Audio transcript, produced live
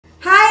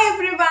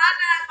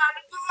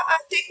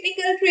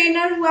professional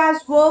trainer who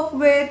has worked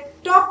with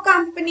top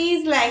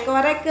companies like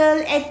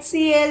Oracle,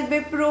 HCL,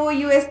 Wipro,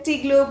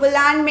 UST Global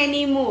and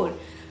many more.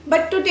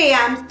 But today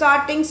I'm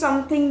starting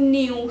something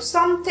new,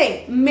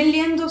 something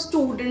millions of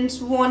students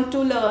want to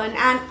learn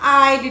and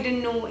I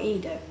didn't know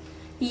either.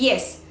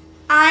 Yes,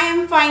 I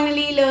am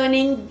finally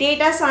learning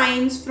data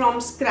science from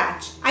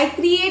scratch. I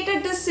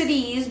created this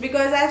series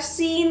because I've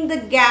seen the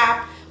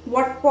gap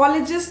what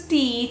colleges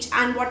teach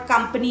and what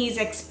companies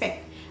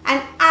expect.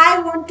 And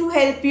I want to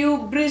help you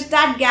bridge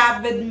that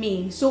gap with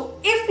me. So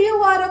if you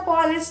are a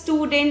college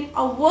student,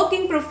 a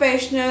working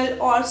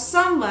professional or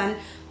someone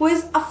who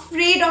is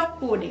afraid of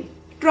coding,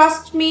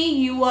 trust me,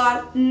 you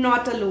are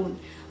not alone.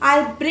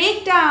 I'll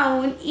break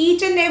down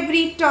each and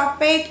every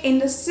topic in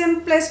the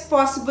simplest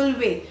possible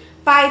way.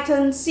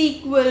 Python,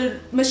 SQL,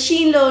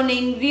 machine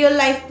learning, real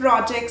life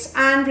projects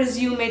and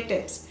resume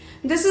tips.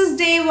 This is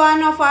day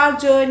one of our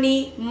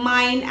journey,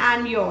 mine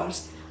and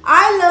yours.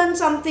 I learn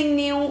something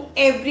new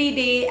every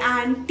day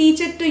and teach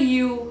it to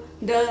you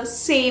the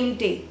same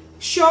day.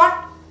 Short,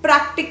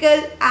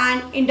 practical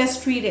and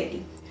industry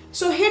ready.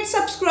 So hit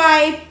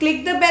subscribe,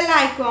 click the bell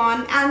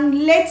icon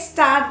and let's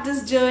start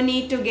this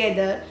journey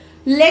together.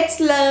 Let's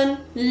learn,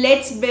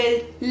 let's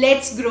build,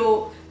 let's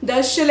grow the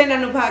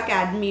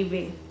ShulinAnubhaAcademy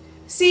way.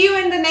 See you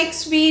in the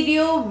next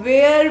video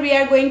where we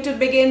are going to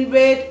begin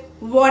with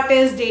what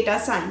is data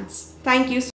science. Thank you.